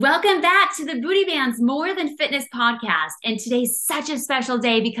Welcome back to the Booty Band's More Than Fitness podcast. And today's such a special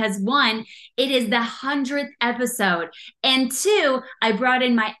day because one, it is the 100th episode. And two, I brought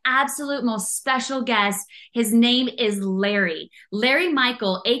in my absolute most special guest. His name is Larry. Larry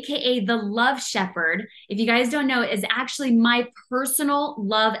Michael, AKA the Love Shepherd. If you guys don't know, is actually my personal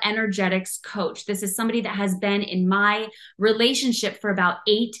love energetics coach. This is somebody that has been in my relationship for about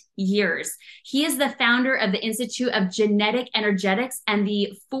 8 years. He is the founder of the Institute of Genetic Energetics and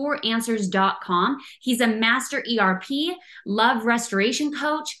the 4answers.com. He's a master ERP, love restoration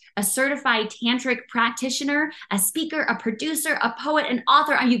coach, a certified tantric practitioner, a speaker, a producer, a poet, an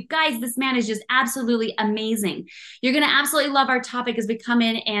author. You guys, this man is just absolutely amazing. You're going to absolutely love our topic as we come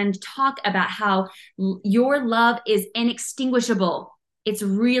in and talk about how your love is inextinguishable. It's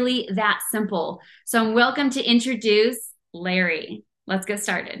really that simple. So I'm welcome to introduce Larry. Let's get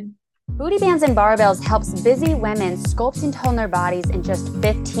started. Booty Bands and Barbells helps busy women sculpt and tone their bodies in just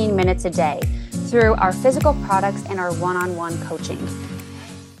 15 minutes a day through our physical products and our one-on-one coaching.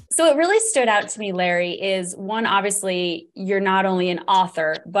 So what really stood out to me, Larry, is one, obviously, you're not only an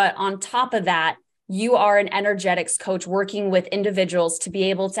author, but on top of that, you are an energetics coach working with individuals to be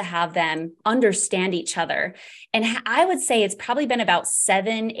able to have them understand each other. And I would say it's probably been about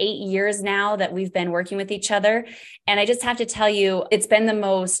 7-8 years now that we've been working with each other. And I just have to tell you, it's been the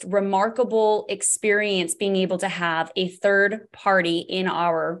most remarkable experience being able to have a third party in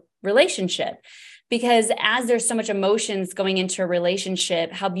our relationship. Because as there's so much emotions going into a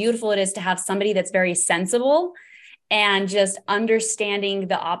relationship, how beautiful it is to have somebody that's very sensible and just understanding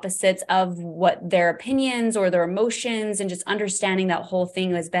the opposites of what their opinions or their emotions, and just understanding that whole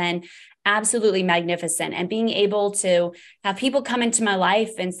thing has been absolutely magnificent. And being able to have people come into my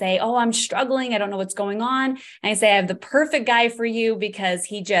life and say, oh, I'm struggling. I don't know what's going on. And I say, I have the perfect guy for you because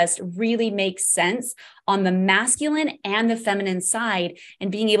he just really makes sense on the masculine and the feminine side, and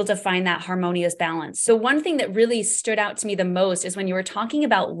being able to find that harmonious balance. So one thing that really stood out to me the most is when you were talking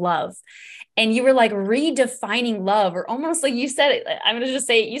about love. And you were like redefining love, or almost like you said, I'm going to just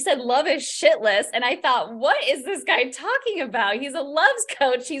say, you said love is shitless. And I thought, what is this guy talking about? He's a loves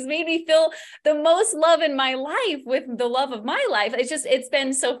coach. He's made me feel the most love in my life with the love of my life. It's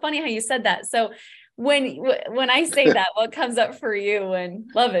been so funny how you said that. So when I say that, what comes up for you when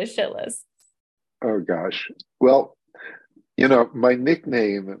love is shitless? Oh, gosh. Well, my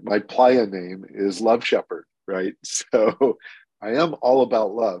nickname, my playa name is Love Shepherd, right? So I am all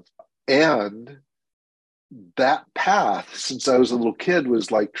about love. And that path, since I was a little kid, was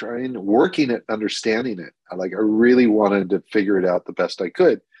like working at understanding it. I really wanted to figure it out the best I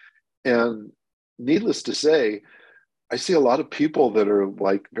could. And needless to say, I see a lot of people that are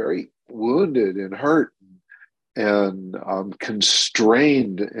like very wounded and hurt and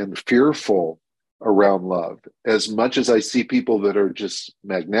constrained and fearful around love, as much as I see people that are just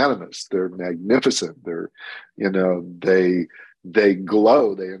magnanimous. They're magnificent. They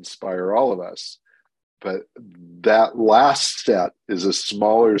glow, they inspire all of us. But that last set is a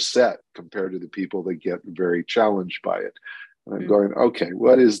smaller set compared to the people that get very challenged by it. And I'm going, okay,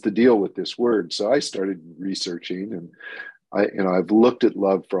 what is the deal with this word? So I started researching, and I've looked at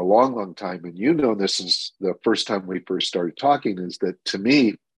love for a long, long time. And this is the first time we first started talking, is that to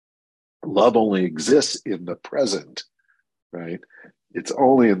me, love only exists in the present, right? It's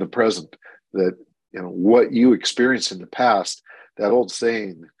only in the present that, what you experienced in the past, that old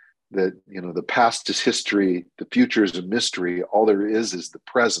saying that, the past is history, the future is a mystery, all there is the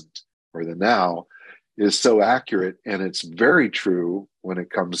present or the now, is so accurate. And it's very true when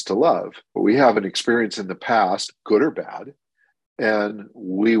it comes to love. We have an experience in the past, good or bad, and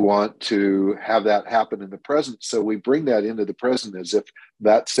we want to have that happen in the present. So we bring that into the present as if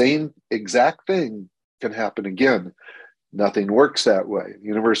that same exact thing can happen again. Nothing works that way. The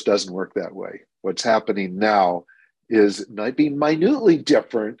universe doesn't work that way. What's happening now might be minutely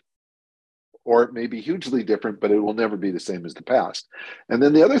different, or it may be hugely different, but it will never be the same as the past. And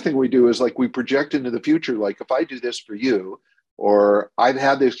then the other thing we do is we project into the future. Like, if I do this for you, or I've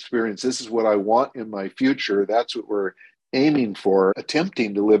had this experience, this is what I want in my future. That's what we're aiming for,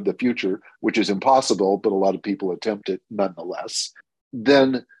 attempting to live the future, which is impossible, but a lot of people attempt it nonetheless.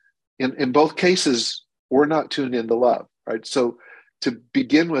 Then in both cases, we're not tuned into love, right? So to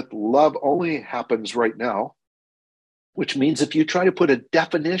begin with, love only happens right now, which means if you try to put a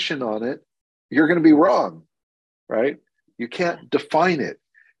definition on it, you're going to be wrong, right? You can't define it.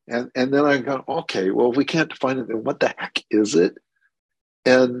 And then I go, okay, well, if we can't define it, then what the heck is it?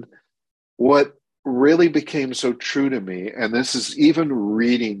 And what really became so true to me, and this is even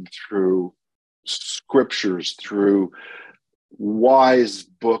reading through scriptures, through wise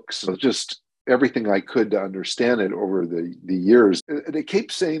books, just everything I could to understand it over the years. They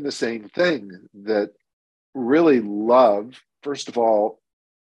keep saying the same thing, that really love, first of all,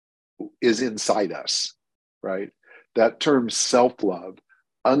 is inside us, right? That term self-love,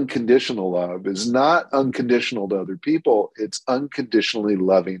 unconditional love, is not unconditional to other people. It's unconditionally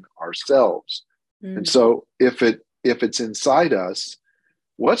loving ourselves. And so if it's inside us,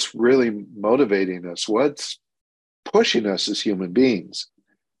 what's really motivating us? What's pushing us as human beings?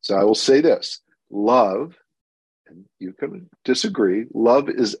 So I will say this: love, and you can disagree, love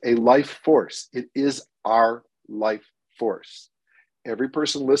is a life force. It is our life force. Every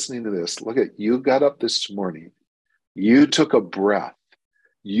person listening to this, look at, you got up this morning, you took a breath,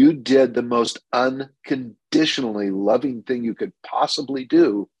 you did the most unconditionally loving thing you could possibly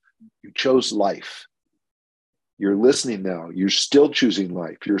do. You chose life. You're listening now. You're still choosing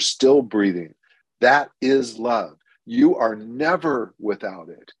life. You're still breathing. That is love. You are never without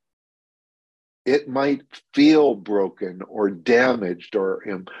it. It might feel broken or damaged or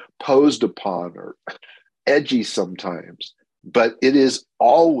imposed upon or edgy sometimes, but it is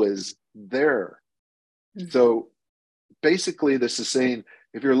always there. So basically, this is saying,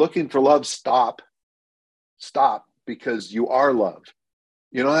 if you're looking for love, stop, because you are love.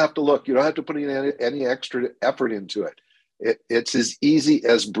 You don't have to look. You don't have to put any extra effort into it. It's as easy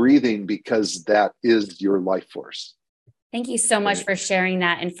as breathing, because that is your life force. Thank you so much for sharing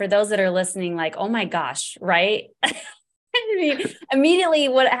that. And for those that are listening, like, oh my gosh, right? I mean, immediately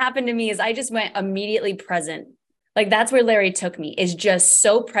what happened to me is I just went immediately present. Like, that's where Larry took me, is just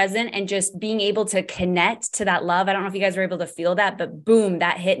so present and just being able to connect to that love. I don't know if you guys were able to feel that, but boom,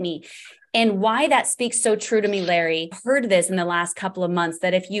 that hit me. And why that speaks so true to me, Larry, I heard this in the last couple of months,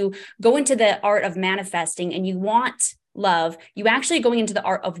 that if you go into the art of manifesting and you want love, you actually going into the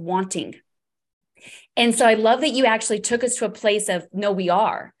art of wanting. And so I love that you actually took us to a place of, no, we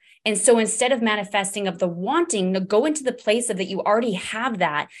are. And so instead of manifesting of the wanting, go into the place of that you already have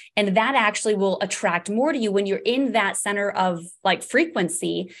that. And that actually will attract more to you when you're in that center of like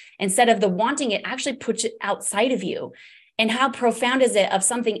frequency. Instead of the wanting, it actually puts it outside of you. And how profound is it of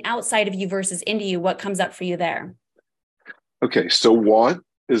something outside of you versus into you? What comes up for you there? Okay, so want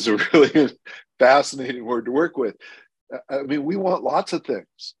is a really fascinating word to work with. I mean, we want lots of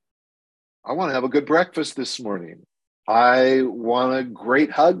things. I want to have a good breakfast this morning. I want a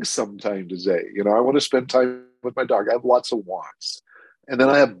great hug sometime today. I want to spend time with my dog. I have lots of wants. And then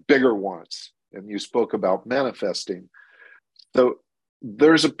I have bigger wants. And you spoke about manifesting. So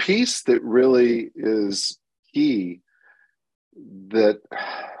there's a piece that really is key that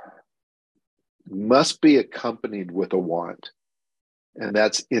must be accompanied with a want, and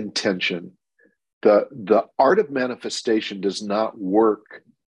that's intention. The art of manifestation does not work,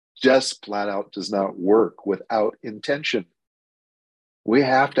 just flat out does not work without intention. We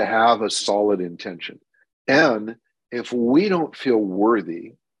have to have a solid intention. And if we don't feel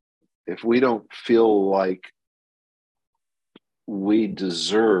worthy, if we don't feel like we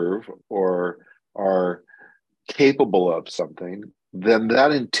deserve or are capable of something, then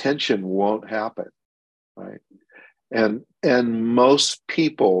that intention won't happen, right? And most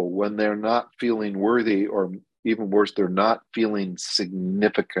people, when they're not feeling worthy, or even worse, they're not feeling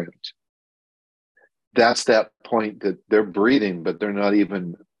significant, that's that point that they're breathing, but they're not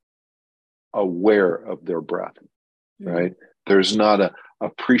even aware of their breath, right? There's not an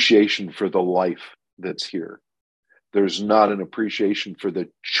appreciation for the life that's here. There's not an appreciation for the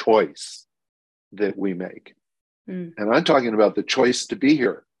choice that we make. And I'm talking about the choice to be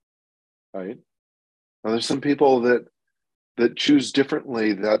here, right? Now, there's some people that choose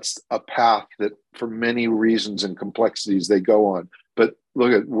differently. That's a path that, for many reasons and complexities, they go on. But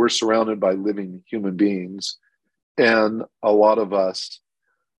look, we're surrounded by living human beings, and a lot of us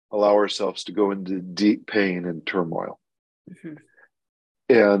allow ourselves to go into deep pain and turmoil.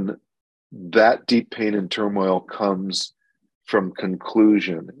 And that deep pain and turmoil comes from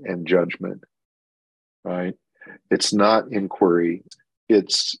conclusion and judgment, right? It's not inquiry.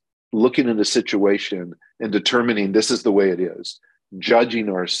 It's looking at a situation and determining this is the way it is, judging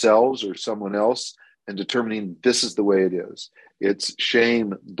ourselves or someone else and determining this is the way it is. It's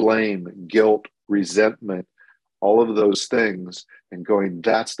shame, blame, guilt, resentment, all of those things, and going,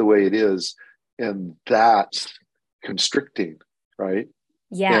 that's the way it is. And that's constricting, right?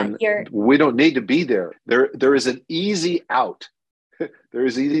 Yeah. And we don't need to be there. There is an easy out. There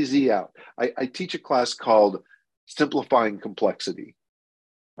is an easy out. I teach a class called Simplifying Complexity,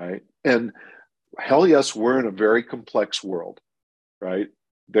 right? And hell yes, we're in a very complex world, right?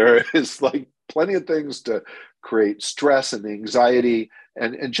 There is like plenty of things to create stress and anxiety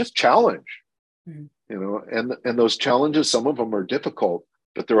and just challenge, and those challenges, some of them are difficult,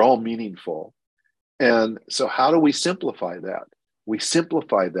 but they're all meaningful. And so how do we simplify that? We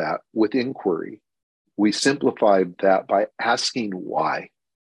simplify that with inquiry. We simplify that by asking why,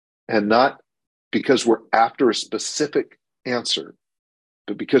 and not because we're after a specific answer,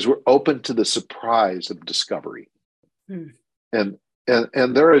 but because we're open to the surprise of discovery. And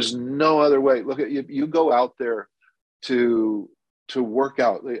there is no other way. Look at you go out there to work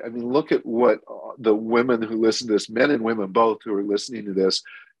out. I mean, look at what the women who listen to this, men and women both who are listening to this,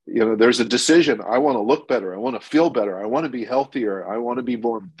 there's a decision. I want to look better. I want to feel better. I want to be healthier. I want to be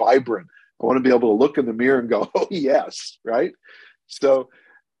more vibrant. I want to be able to look in the mirror and go, oh, yes, right? So,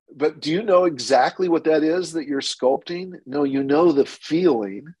 but do you know exactly what that is that you're sculpting? No, you know the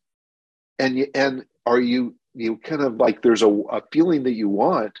feeling. And are you kind of like there's a feeling that you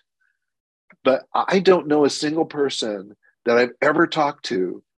want, but I don't know a single person that I've ever talked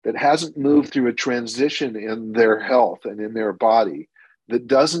to that hasn't moved through a transition in their health and in their body that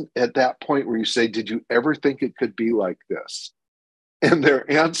doesn't, at that point where you say, did you ever think it could be like this? And their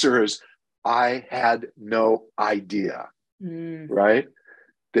answer is, I had no idea, right?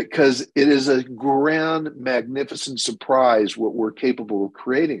 Because it is a grand, magnificent surprise what we're capable of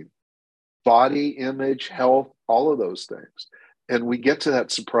creating. Body, image, health, all of those things. And we get to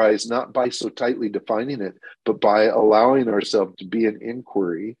that surprise not by so tightly defining it, but by allowing ourselves to be an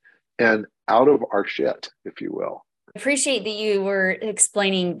inquiry and out of our shit, if you will. Appreciate that you were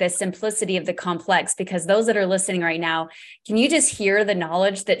explaining the simplicity of the complex, because those that are listening right now, can you just hear the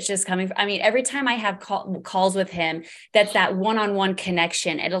knowledge that's just coming? I mean, every time I have calls with him, that's that one-on-one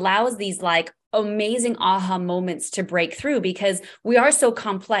connection. It allows these like amazing aha moments to break through, because we are so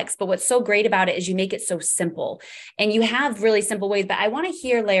complex, but what's so great about it is you make it so simple, and you have really simple ways. But I want to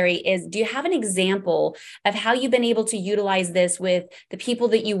hear, Larry, do you have an example of how you've been able to utilize this with the people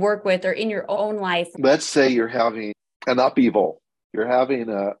that you work with or in your own life? Let's say you're having an upheaval. You're having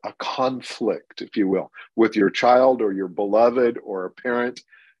a conflict, if you will, with your child or your beloved or a parent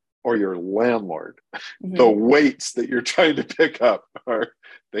or your landlord. Mm-hmm. The weights that you're trying to pick up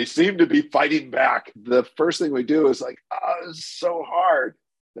they seem to be fighting back. The first thing we do is like, it's so hard.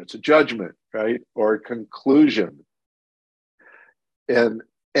 That's a judgment, right? Or a conclusion. And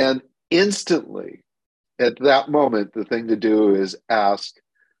instantly at that moment, the thing to do is ask,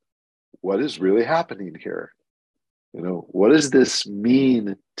 what is really happening here? What does this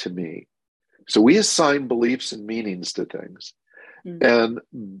mean to me? So we assign beliefs and meanings to things. Mm-hmm.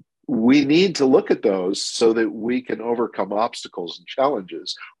 And we need to look at those so that we can overcome obstacles and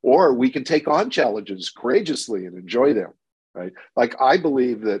challenges, or we can take on challenges courageously and enjoy them, right? Like, I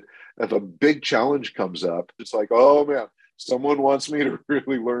believe that if a big challenge comes up, it's like, oh man, someone wants me to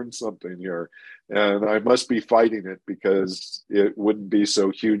really learn something here, and I must be fighting it because it wouldn't be so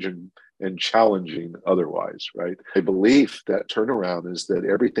huge and challenging otherwise, right? I believe that turnaround is that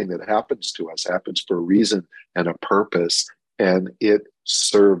everything that happens to us happens for a reason and a purpose, and it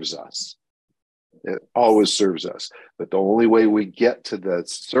serves us. It always serves us. But the only way we get to the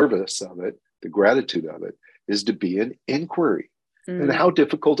service of it, the gratitude of it, is to be an inquiry. Mm. And how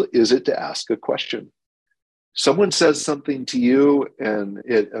difficult is it to ask a question? Someone says something to you and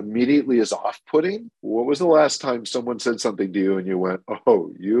it immediately is off-putting. What was the last time someone said something to you and you went,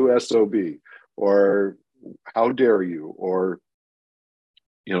 oh, you SOB, or how dare you, or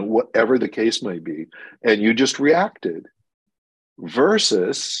whatever the case may be, and you just reacted?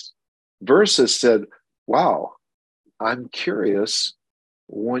 Versus said, wow, I'm curious,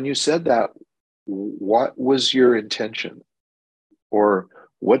 when you said that, what was your intention? Or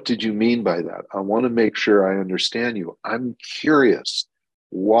what did you mean by that? I want to make sure I understand you. I'm curious.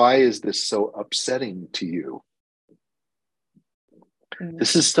 Why is this so upsetting to you? Mm-hmm.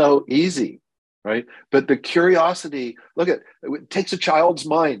 This is so easy, right? But the curiosity, it takes a child's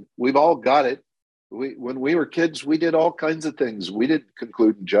mind. We've all got it. When we were kids, we did all kinds of things. We didn't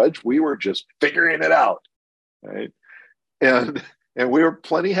conclude and judge. We were just figuring it out, right? And we were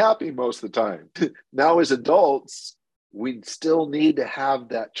plenty happy most of the time. Now, as adults, we still need to have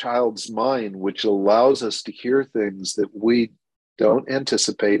that child's mind, which allows us to hear things that we don't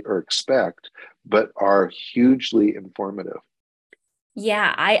anticipate or expect, but are hugely informative.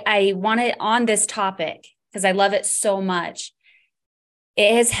 Yeah, I want it on this topic because I love it so much.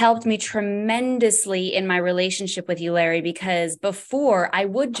 It has helped me tremendously in my relationship with you, Larry, because before I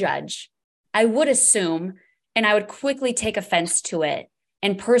would judge, I would assume, and I would quickly take offense to it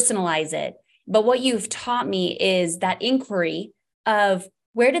and personalize it. But what you've taught me is that inquiry of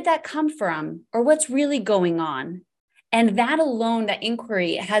where did that come from, or what's really going on? And that alone, that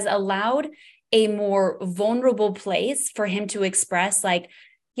inquiry, has allowed a more vulnerable place for him to express like,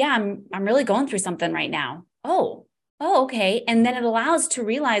 yeah, I'm really going through something right now. Oh, Oh, okay. And then it allows to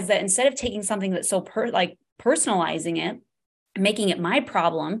realize that instead of taking something that's so personalizing it, making it my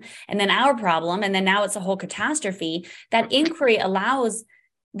problem and then our problem, and then now it's a whole catastrophe, that inquiry allows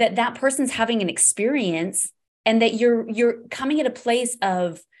that person's having an experience, and that you're coming at a place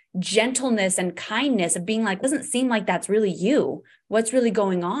of gentleness and kindness, of being like, doesn't seem like that's really you. What's really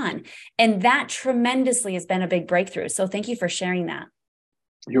going on? And that tremendously has been a big breakthrough. So thank you for sharing that.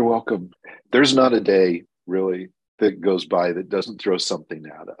 You're welcome. There's not a day really that goes by that doesn't throw something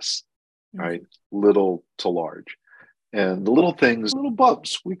at us, right? Little to large. And the little things, little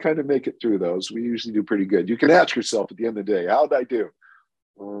bumps, we kind of make it through those. We usually do pretty good. You can ask yourself at the end of the day, how did I do?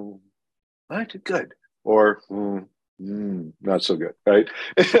 I did good. Or not so good, right?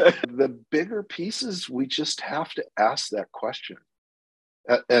 The bigger pieces, we just have to ask that question.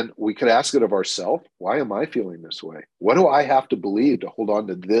 And we could ask it of ourselves. Why am I feeling this way? What do I have to believe to hold on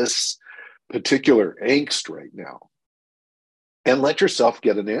to this particular angst right now? And let yourself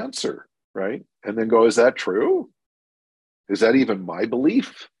get an answer, right? And then go, is that true? Is that even my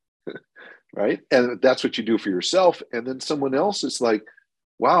belief? Right? And that's what you do for yourself. And then someone else is like,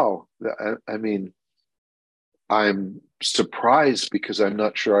 wow, I mean, I'm surprised because I'm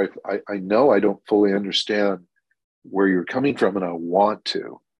not sure. I know I don't fully understand where you're coming from, and I want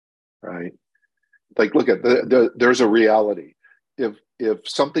to, right? Like, look at there's a reality. If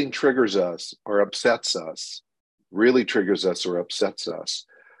something triggers us or upsets us, really triggers us or upsets us,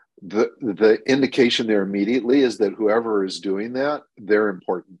 the indication there immediately is that whoever is doing that, they're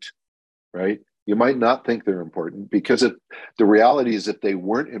important, right? You might not think they're important, because the reality is, if they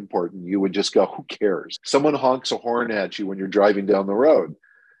weren't important, you would just go, who cares? Someone honks a horn at you when you're driving down the road.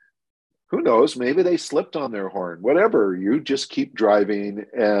 Who knows? Maybe they slipped on their horn, whatever. You just keep driving,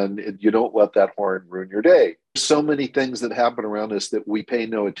 and you don't let that horn ruin your day. So many things that happen around us that we pay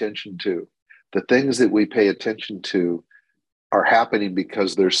no attention to. The things that we pay attention to are happening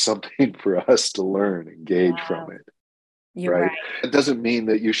because there's something for us to learn and gauge from it. You're right? right. It doesn't mean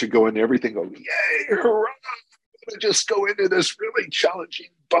that you should go into everything, go, yay, hurrah, I'm going to just go into this really challenging,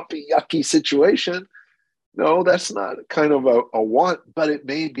 bumpy, yucky situation. No, that's not kind of a want, but it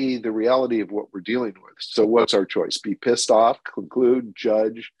may be the reality of what we're dealing with. So what's our choice? Be pissed off, conclude,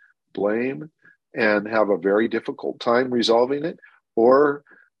 judge, blame, and have a very difficult time resolving it, or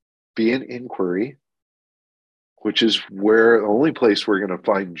be in inquiry, which is where the only place we're going to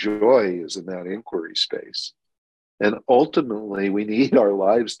find joy is in that inquiry space. And ultimately, we need our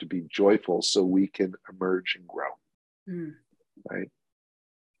lives to be joyful so we can emerge and grow, right?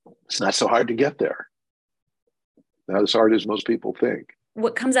 It's not so hard to get there. Not as hard as most people think.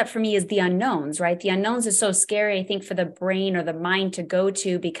 What comes up for me is the unknowns, right? The unknowns is so scary, I think, for the brain or the mind to go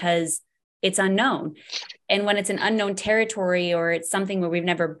to, because it's unknown. And when it's an unknown territory, or it's something where we've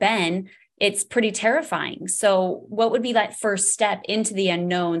never been, it's pretty terrifying. So what would be that first step into the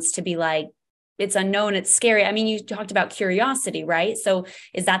unknowns to be like, it's unknown, it's scary? I mean, you talked about curiosity, right? So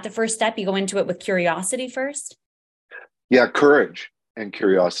is that the first step? You go into it with curiosity first? Yeah, courage and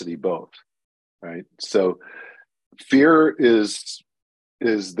curiosity both, right? So fear is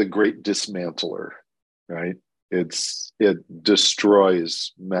the great dismantler, right? It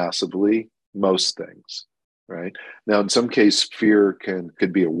destroys massively most things, right? Now, in some case, fear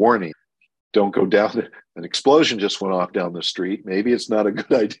could be a warning. Don't go down. An explosion just went off down the street. Maybe it's not a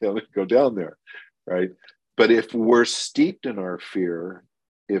good idea to go down there, right? But if we're steeped in our fear,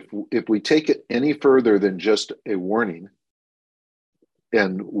 if we take it any further than just a warning,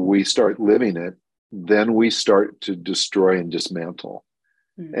 and we start living it, then we start to destroy and dismantle.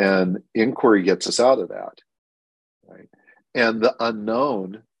 And inquiry gets us out of that, right? And the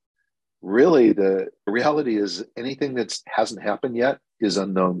unknown, really, the reality is anything that hasn't happened yet is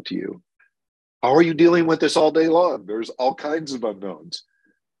unknown to you. How are you dealing with this all day long? There's all kinds of unknowns.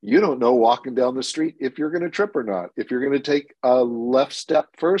 You don't know walking down the street if you're going to trip or not, if you're going to take a left step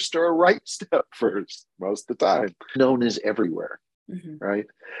first or a right step first, most of the time. Unknown is everywhere, right?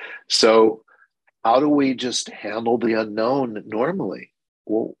 So how do we just handle the unknown normally?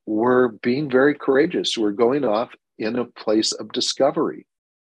 Well, we're being very courageous. We're going off in a place of discovery.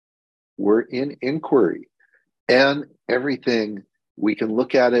 We're in inquiry, and everything, we can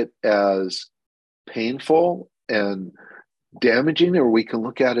look at it as painful and damaging, or we can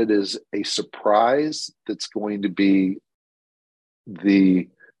look at it as a surprise that's going to be the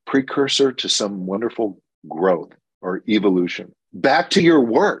precursor to some wonderful growth or evolution. Back to your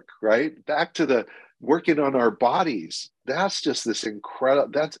work, right? Back to the working on our bodies. That's just this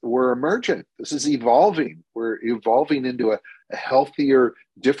incredible, we're emergent. This is evolving. We're evolving into a healthier,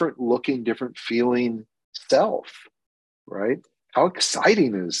 different looking, different feeling self, right? How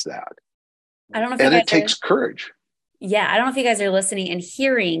exciting is that? I don't know if and you it guys takes courage. Yeah, I don't know if you guys are listening and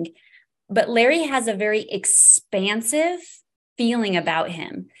hearing, but Larry has a very expansive feeling about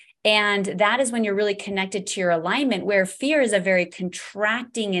him. And that is when you're really connected to your alignment, where fear is a very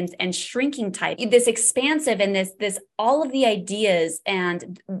contracting and shrinking type. This expansive and this all of the ideas,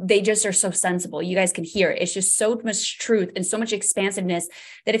 and they just are so sensible. You guys can hear it. It's just so much truth and so much expansiveness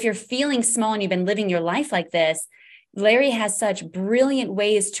that if you're feeling small and you've been living your life like this, Larry has such brilliant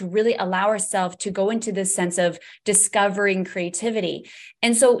ways to really allow ourselves to go into this sense of discovering creativity.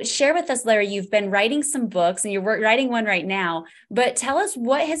 And so share with us, Larry, you've been writing some books and you're writing one right now, but tell us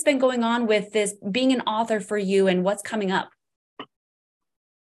what has been going on with this being an author for you and what's coming up.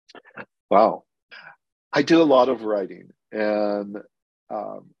 Wow. I do a lot of writing, and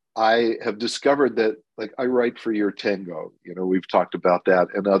I have discovered that, like, I write for Your Tango. We've talked about that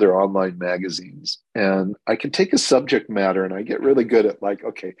and other online magazines. And I can take a subject matter and I get really good at, like,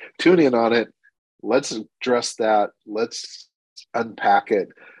 okay, tune in on it. Let's address that. Let's unpack it.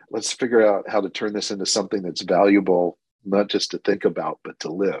 Let's figure out how to turn this into something that's valuable, not just to think about, but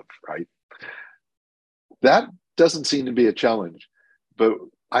to live, right? That doesn't seem to be a challenge. But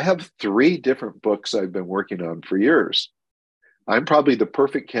I have 3 different books I've been working on for years. I'm probably the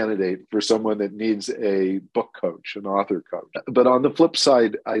perfect candidate for someone that needs a book coach, an author coach. But on the flip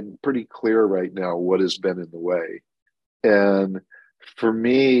side, I'm pretty clear right now what has been in the way. And for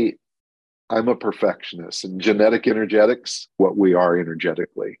me, I'm a perfectionist, and genetic energetics, what we are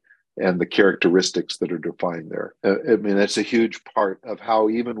energetically, and the characteristics that are defined there. I mean, that's a huge part of how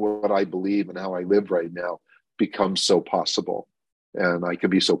even what I believe and how I live right now becomes so possible. And I can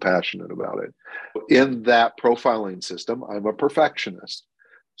be so passionate about it. In that profiling system, I'm a perfectionist.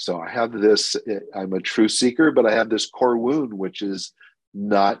 So I have this, I'm a truth seeker, but I have this core wound, which is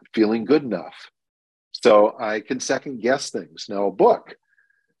not feeling good enough. So I can second guess things. Now, a book,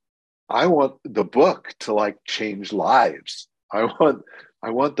 I want the book to, like, change lives. I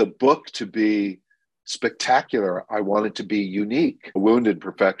want the book to be spectacular. I want it to be unique. A wounded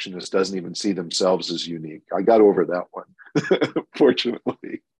perfectionist doesn't even see themselves as unique. I got over that one.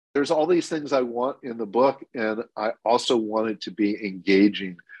 Fortunately, there's all these things I want in the book, and I also want it to be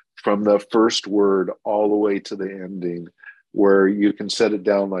engaging from the first word all the way to the ending, where you can set it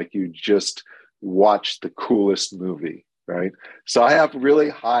down like you just watched the coolest movie, right? So I have really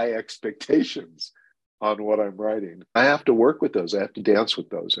high expectations on what I'm writing. I have to work with those. I have to dance with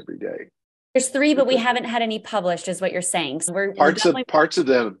those every day. There's 3, but we haven't had any published, is what you're saying. So parts of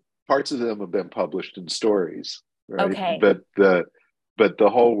them have been published in stories. Right? Okay. But the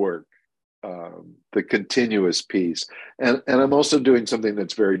whole work, the continuous piece, and I'm also doing something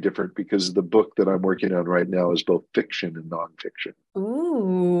that's very different, because the book that I'm working on right now is both fiction and nonfiction.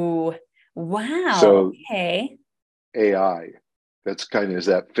 Ooh, wow. So, okay. AI, is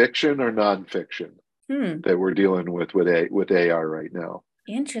that fiction or nonfiction that we're dealing with AI right now?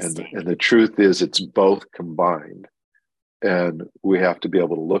 Interesting. And the truth is, it's both combined. And we have to be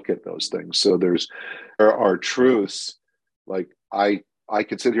able to look at those things. So there are truths, like I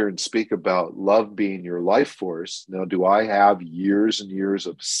could sit here and speak about love being your life force. Now, do I have years and years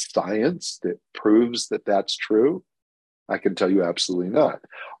of science that proves that that's true? I can tell you absolutely not.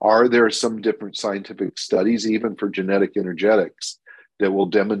 Are there some different scientific studies, even for genetic energetics, that will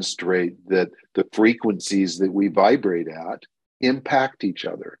demonstrate that the frequencies that we vibrate at impact each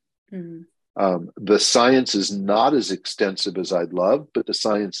other? Mm-hmm. The science is not as extensive as I'd love, but the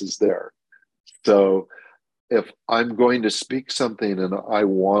science is there. So if I'm going to speak something and I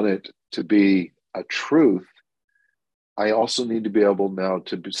want it to be a truth, I also need to be able now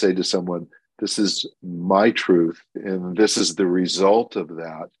to say to someone, this is my truth, and this is the result of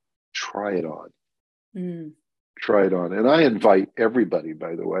that. Try it on. Try it on. And I invite everybody,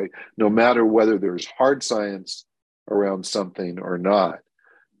 by the way, no matter whether there's hard science around something or not,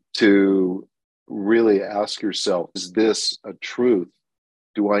 to really ask yourself, is this a truth?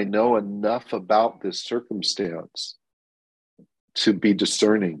 Do I know enough about this circumstance to be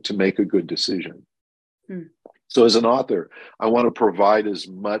discerning, to make a good decision? So as an author, I want to provide as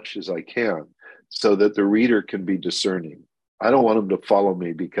much as I can so that the reader can be discerning. I don't want them to follow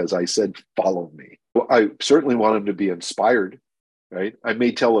me because I said, follow me. I certainly want them to be inspired, right? I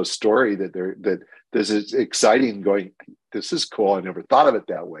may tell a story that this is exciting, going, this is cool. I never thought of it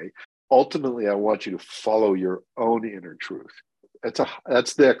that way. Ultimately, I want you to follow your own inner truth.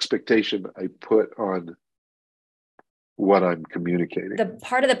 That's the expectation I put on what I'm communicating. The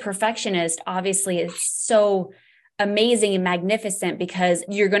part of the perfectionist obviously is so amazing and magnificent because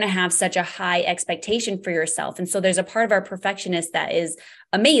you're going to have such a high expectation for yourself. And so there's a part of our perfectionist that is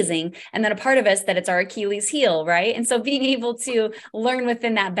amazing. And then a part of us that it's our Achilles heel, right? And so being able to learn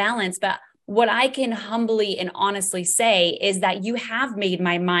within that balance, but what I can humbly and honestly say is that you have made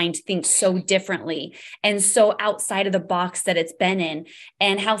my mind think so differently and so outside of the box that it's been in,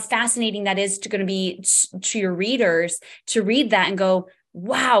 and how fascinating that is going to be to your readers to read that and go,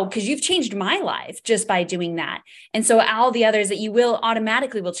 wow, because you've changed my life just by doing that. And so all the others that you will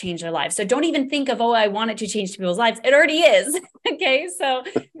automatically will change their lives. So don't even think of, oh, I want it to change people's lives. It already is. Okay. So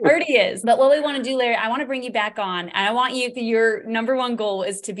it already is. But what we want to do, Larry, I want to bring you back on, and I want you, your number one goal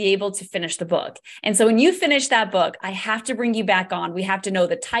is to be able to finish the book. And so when you finish that book, I have to bring you back on. We have to know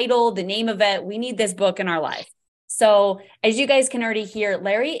the title, the name of it. We need this book in our life. So as you guys can already hear,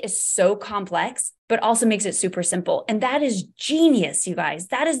 Larry is so complex, but also makes it super simple. And that is genius, you guys.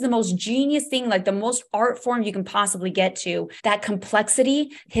 That is the most genius thing, like the most art form you can possibly get to. That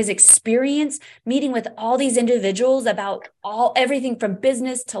complexity, his experience, meeting with all these individuals about everything from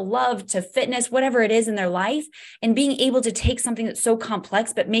business to love to fitness, whatever it is in their life, and being able to take something that's so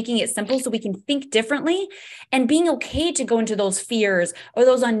complex, but making it simple so we can think differently, and being okay to go into those fears or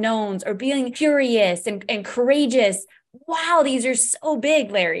those unknowns, or being curious and courageous. Wow, these are so big,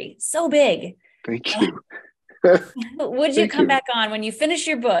 Larry, so big. Thank you. Would you come back on when you finish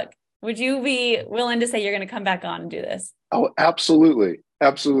your book? Would you be willing to say you're going to come back on and do this? Oh, absolutely.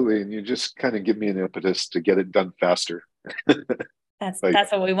 Absolutely. And you just kind of give me an impetus to get it done faster. That's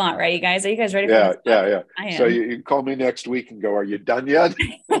what we want, right, you guys? Are you guys ready for this? Yeah. I am. So you call me next week and go, are you done yet?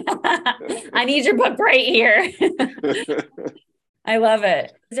 I need your book right here. I love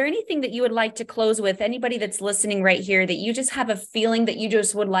it. Is there anything that you would like to close with? Anybody that's listening right here that you just have a feeling that you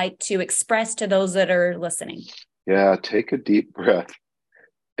just would like to express to those that are listening? Yeah, take a deep breath.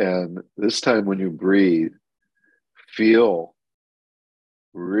 And this time when you breathe,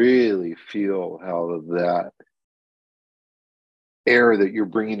 really feel how that air that you're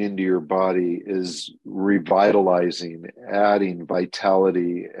bringing into your body is revitalizing, adding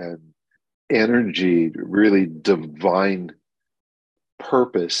vitality and energy, really divine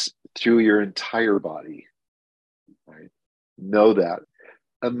purpose through your entire body. Right? Know that.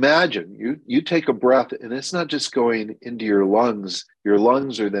 Imagine you take a breath, and it's not just going into your lungs. Your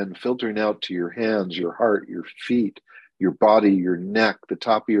lungs are then filtering out to your hands, your heart, your feet, your body, your neck, the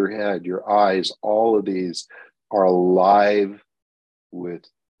top of your head, your eyes. All of these are alive with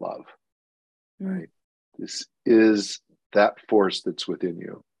love. Right? This is that force that's within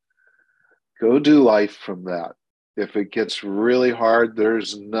you. Go do life from that. If it gets really hard,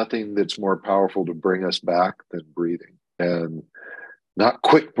 there's nothing that's more powerful to bring us back than breathing. And not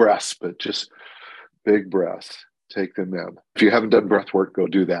quick breaths, but just big breaths. Take them in. If you haven't done breath work, go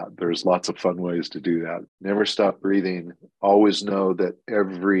do that. There's lots of fun ways to do that. Never stop breathing. Always know that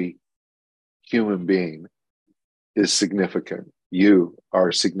every human being is significant. You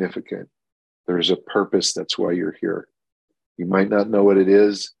are significant. There's a purpose. That's why you're here. You might not know what it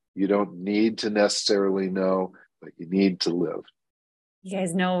is. You don't need to necessarily know, but you need to live. You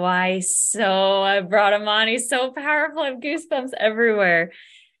guys know why. So I brought him on. He's so powerful. I have goosebumps everywhere.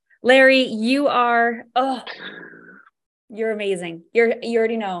 Larry, you are, you're amazing. You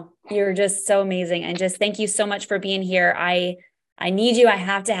already know. You're just so amazing. And just thank you so much for being here. I need you. I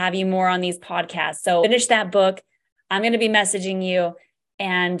have to have you more on these podcasts. So finish that book. I'm going to be messaging you.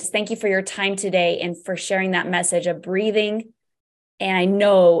 And thank you for your time today and for sharing that message of breathing. And I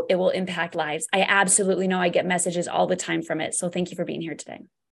know it will impact lives. I absolutely know. I get messages all the time from it. So thank you for being here today.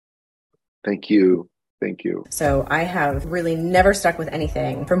 Thank you. Thank you. So I have really never stuck with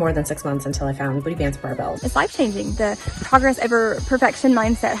anything for more than 6 months until I found Booty Band's barbells. It's life-changing. The progress over perfection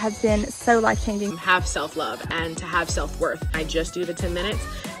mindset has been so life-changing. Have self-love and to have self-worth. I just do the 10 minutes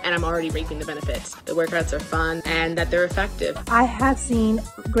and I'm already reaping the benefits. The workouts are fun and that they're effective. I have seen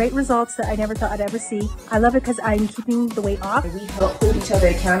great results that I never thought I'd ever see. I love it because I'm keeping the weight off. We help hold each other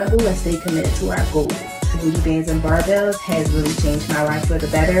accountable and stay committed to our goals. Booty Bands and Barbells has really changed my life for the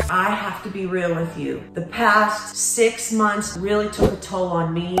better. I have to be real with you. The past 6 months really took a toll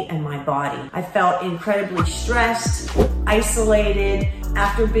on me and my body. I felt incredibly stressed, isolated.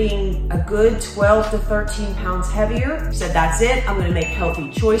 After being a good 12 to 13 pounds heavier, I said, that's it, I'm gonna make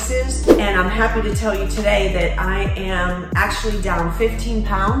healthy choices. And I'm happy to tell you today that I am actually down 15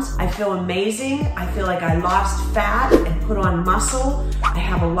 pounds. I feel amazing. I feel like I lost fat and put on muscle. I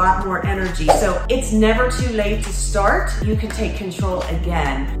have a lot more energy. So it's never too late to start. You can take control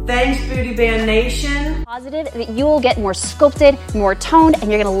again. Thanks, Booty Band Nation. Positive that you will get more sculpted, more toned,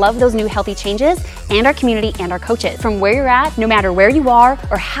 and you're gonna love those new healthy changes and our community and our coaches. From where you're at, no matter where you are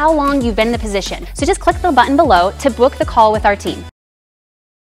or how long you've been in the position. So just click the button below to book the call with our team.